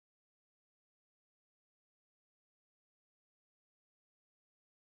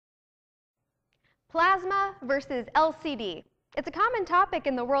Plasma versus LCD. It's a common topic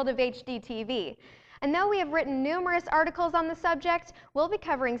in the world of HD TV. And though we have written numerous articles on the subject, we'll be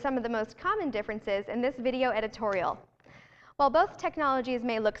covering some of the most common differences in this video editorial. While both technologies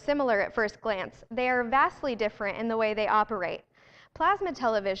may look similar at first glance, they are vastly different in the way they operate. Plasma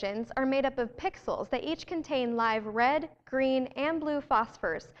televisions are made up of pixels that each contain live red, green, and blue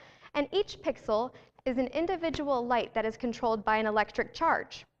phosphors, and each pixel is an individual light that is controlled by an electric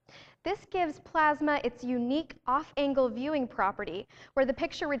charge. This gives plasma its unique off-angle viewing property, where the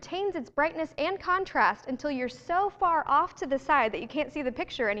picture retains its brightness and contrast until you're so far off to the side that you can't see the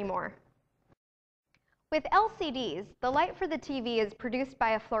picture anymore. With LCDs, the light for the TV is produced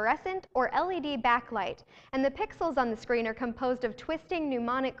by a fluorescent or LED backlight, and the pixels on the screen are composed of twisting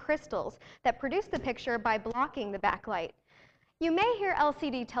pneumonic crystals that produce the picture by blocking the backlight. You may hear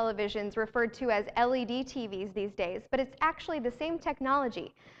LCD televisions referred to as LED TVs these days, but it's actually the same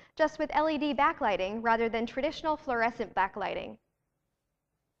technology, just with LED backlighting rather than traditional fluorescent backlighting.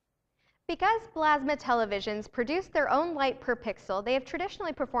 Because plasma televisions produce their own light per pixel, they have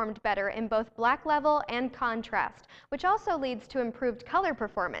traditionally performed better in both black level and contrast, which also leads to improved color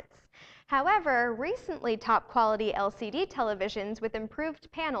performance. However, recently top quality LCD televisions with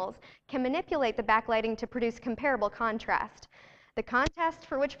improved panels can manipulate the backlighting to produce comparable contrast. The contest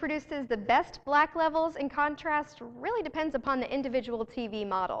for which produces the best black levels and contrast really depends upon the individual TV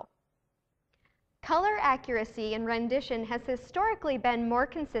model. Color accuracy and rendition has historically been more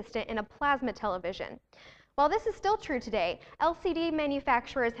consistent in a plasma television. While this is still true today, LCD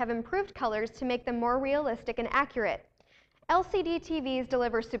manufacturers have improved colors to make them more realistic and accurate. LCD TVs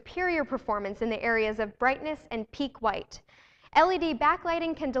deliver superior performance in the areas of brightness and peak white. LED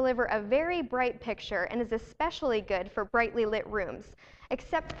backlighting can deliver a very bright picture and is especially good for brightly lit rooms,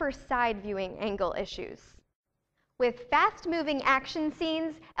 except for side viewing angle issues. With fast-moving action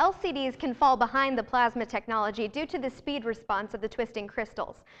scenes, LCDs can fall behind the plasma technology due to the speed response of the twisting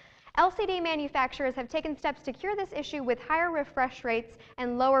crystals. LCD manufacturers have taken steps to cure this issue with higher refresh rates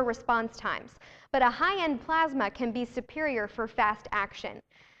and lower response times, but a high-end plasma can be superior for fast action.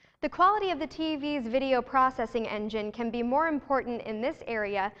 The quality of the TV's video processing engine can be more important in this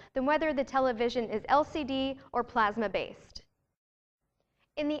area than whether the television is LCD or plasma-based.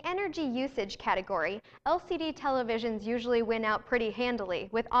 In the energy usage category, LCD televisions usually win out pretty handily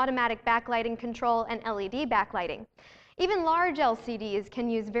with automatic backlighting control and LED backlighting. Even large LCDs can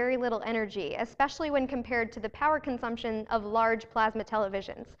use very little energy, especially when compared to the power consumption of large plasma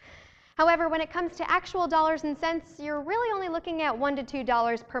televisions. However, when it comes to actual dollars and cents, you're really only looking at $1 to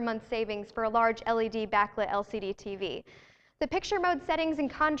 $2 per month savings for a large LED backlit LCD TV. The picture mode settings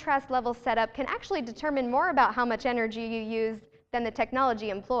and contrast level setup can actually determine more about how much energy you use than the technology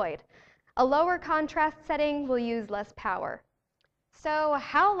employed. A lower contrast setting will use less power. So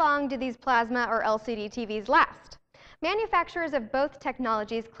how long do these plasma or LCD TVs last? Manufacturers of both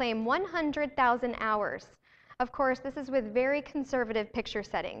technologies claim 100,000 hours. Of course, this is with very conservative picture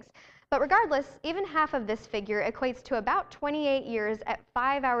settings. But regardless, even half of this figure equates to about 28 years at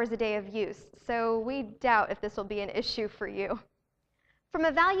 5 hours a day of use, so we doubt if this will be an issue for you. From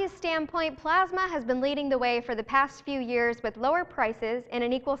a value standpoint, plasma has been leading the way for the past few years with lower prices in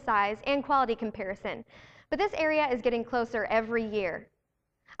an equal size and quality comparison. But this area is getting closer every year.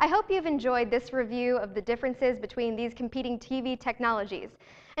 I hope you've enjoyed this review of the differences between these competing TV technologies.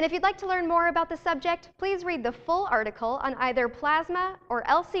 And if you'd like to learn more about the subject, please read the full article on either plasma or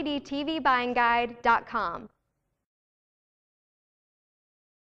LCD TV buying guide.com.